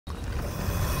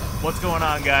What's going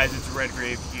on, guys? It's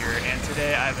Redgrave here, and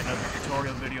today I have another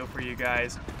tutorial video for you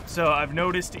guys. So I've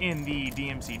noticed in the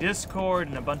DMC Discord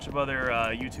and a bunch of other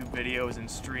YouTube videos and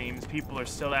streams, people are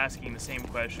still asking the same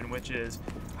question, which is,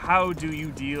 how do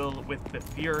you deal with the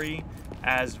Fury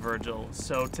as Vergil?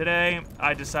 So today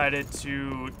I decided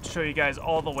to show you guys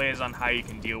all the ways on how you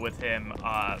can deal with him,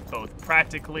 both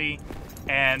practically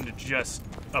and just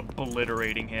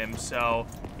obliterating him. So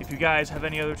if you guys have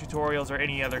any other tutorials or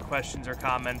any other questions or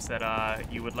comments that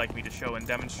you would like me to show and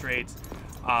demonstrate,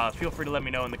 feel free to let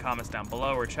me know in the comments down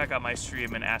below, or check out my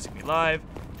stream and ask me live,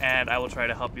 and I will try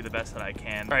to help you the best that I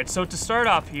can. Alright, so to start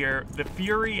off here, the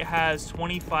Fury has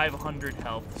 2,500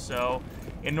 health, so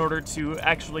in order to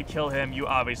actually kill him, you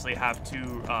obviously have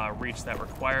to reach that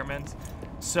requirement.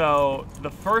 So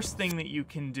the first thing that you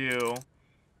can do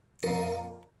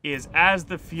is, as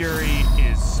the Fury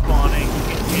is spawning, you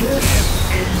can hit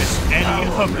him with any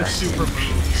of the super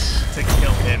moves to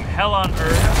kill him. Hell on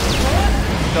Earth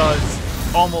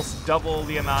does almost double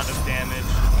the amount of damage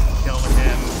to kill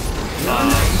him.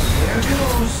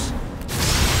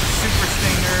 Super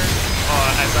Stinger,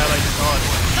 as I like to call it,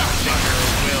 Stinger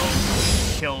will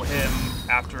kill him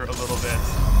after a little bit,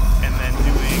 and then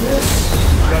doing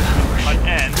Judgment Cut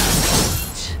End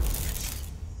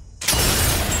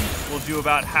will do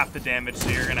about half the damage, so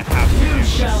you're gonna have to do a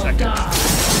second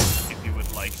if you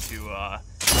would like to kill the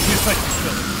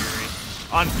Fury.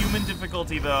 On human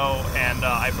difficulty though, and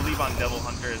I believe on Devil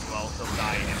Hunter as well, he'll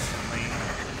die instantly.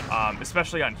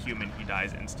 Especially on human, he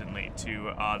dies instantly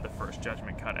to the first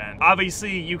Judgment Cut End.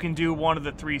 Obviously, you can do one of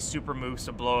the 3 super moves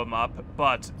to blow him up,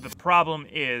 but the problem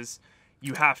is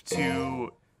you have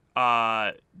to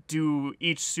do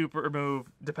each super move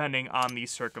depending on the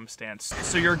circumstance.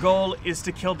 So your goal is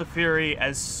to kill the Fury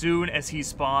as soon as he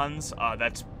spawns.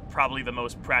 That's probably the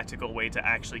most practical way to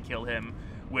actually kill him,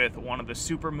 with one of the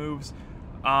super moves.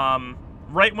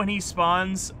 Right when he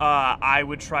spawns, I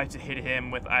would try to hit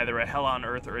him with either a Hell on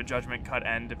Earth or a Judgment Cut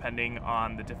End, depending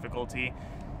on the difficulty.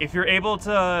 If you're able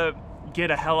to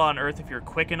get a Hell on Earth, if you're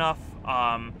quick enough,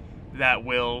 that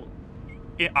will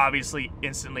obviously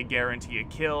instantly guarantee a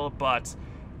kill, but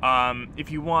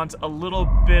if you want a little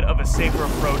bit of a safer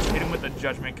approach, hit him with a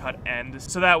Judgment Cut End,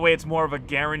 so that way it's more of a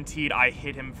guaranteed I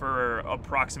hit him for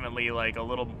approximately like a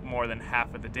little more than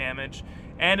half of the damage.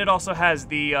 And it also has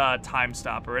the time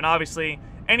stopper, and obviously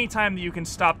anytime that you can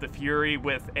stop the Fury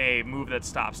with a move that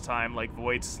stops time, like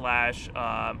Void Slash,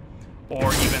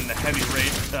 or even the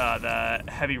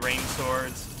heavy rain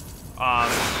swords,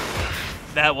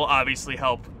 that will obviously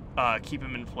help keep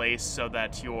him in place so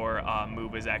that your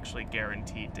move is actually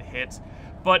guaranteed to hit.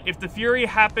 But if the Fury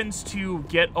happens to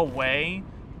get away,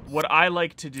 what I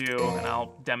like to do, and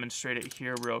I'll demonstrate it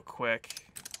here real quick.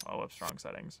 Oh, whoops, wrong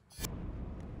settings.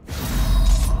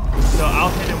 So I'll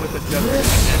hit him with a Judgment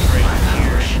Cut End right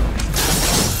here,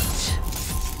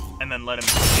 and then let him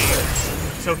escape.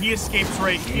 So he escapes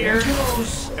right here,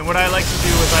 and what I like to do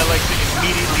is I like to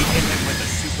immediately hit him with a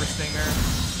Super Stinger.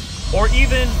 Or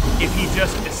even if he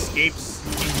just escapes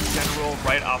in general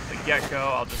right off the get-go,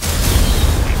 I'll just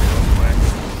escape real quick.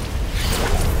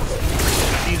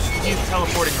 He's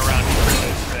teleporting around here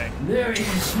this thing.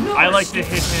 I like to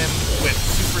hit him with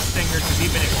Super Stinger, because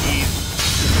even if he's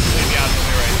completely out of the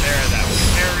way right there, that was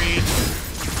carried.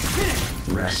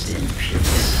 Rest in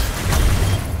peace.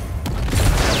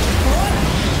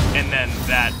 And then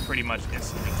that pretty much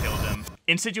instantly killed him.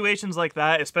 In situations like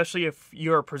that, especially if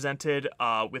you're presented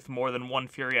with more than one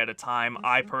Fury at a time,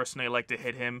 I personally like to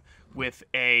hit him with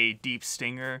a Deep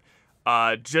Stinger,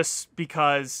 just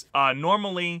because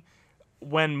normally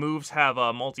when moves have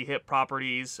multi-hit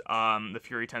properties, the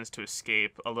Fury tends to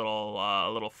escape a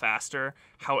little faster.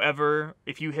 However,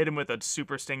 if you hit him with a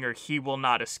Super Stinger, he will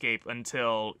not escape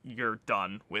until you're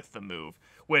done with the move,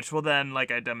 which will then, like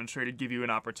I demonstrated, give you an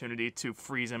opportunity to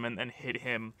freeze him and then hit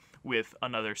him with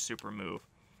another super move.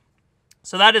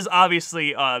 So that is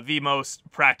obviously the most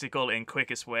practical and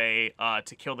quickest way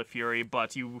to kill the Fury,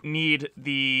 but you need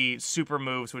the super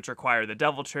moves, which require the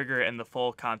Devil Trigger and the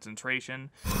full concentration.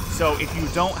 So if you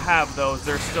don't have those,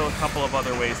 there's still a couple of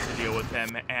other ways to deal with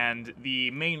him, and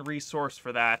the main resource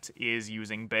for that is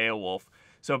using Beowulf.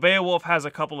 So Beowulf has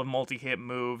a couple of multi-hit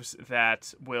moves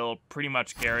that will pretty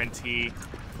much guarantee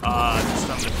to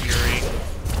stun the Fury.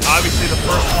 Obviously the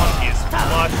first one is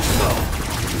Flush.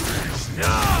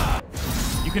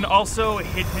 You can also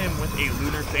hit him with a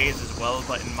Lunar Phase as well,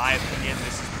 but in my opinion,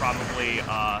 this is probably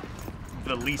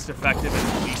the least effective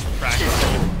and the least practical.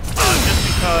 Just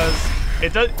because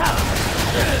it does...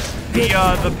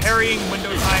 The parrying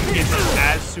window time isn't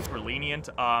as super lenient.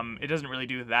 It doesn't really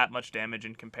do that much damage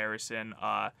in comparison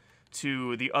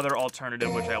to the other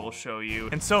alternative, which I will show you.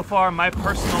 And so far, my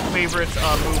personal favorite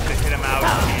move to hit him out is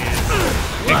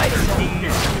Pick 13.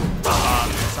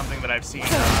 It's something that I've seen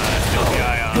like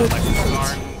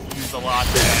use a lot,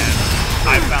 and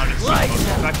I've found it to be most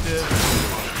effective.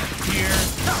 Here,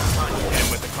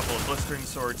 and with a couple of blistering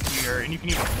swords here, and you can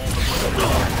even hold the blistering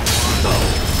sword.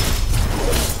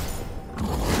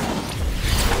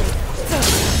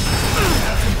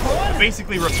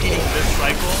 Basically, repeating this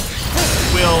cycle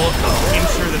will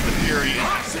ensure that the Fury is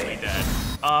instantly dead.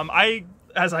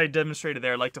 As I demonstrated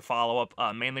there, like to follow up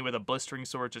mainly with a blistering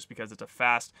sword, just because it's a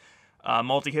fast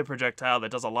multi-hit projectile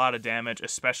that does a lot of damage,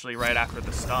 especially right after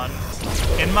the stun.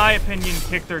 In my opinion,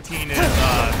 Kick 13 is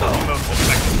the most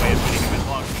effective way of hitting him as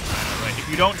long as you time it right. If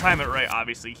you don't time it right,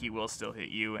 obviously he will still hit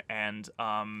you, and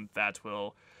that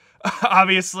will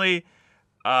obviously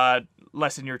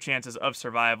lessen your chances of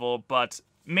survival. But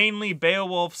mainly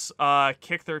Beowulf's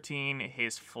Kick 13,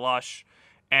 his Flush,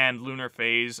 and Lunar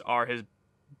Phase are his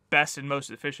best and most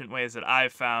efficient ways that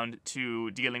I've found to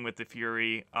dealing with the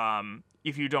Fury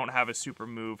if you don't have a super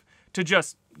move to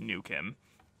just nuke him.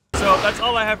 So that's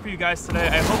all I have for you guys today.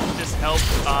 I hope that this helped.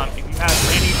 If you have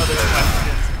any other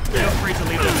questions, feel free to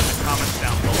leave them in the comments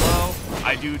down below.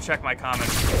 I do check my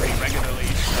comments pretty regularly,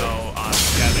 so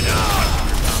if you have any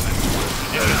questions or comments,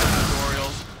 any other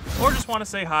tutorials, or just want to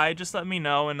say hi, just let me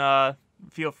know, and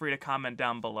feel free to comment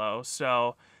down below.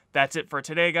 So that's it for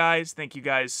today, guys. Thank you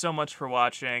guys so much for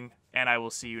watching, and I will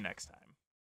see you next time.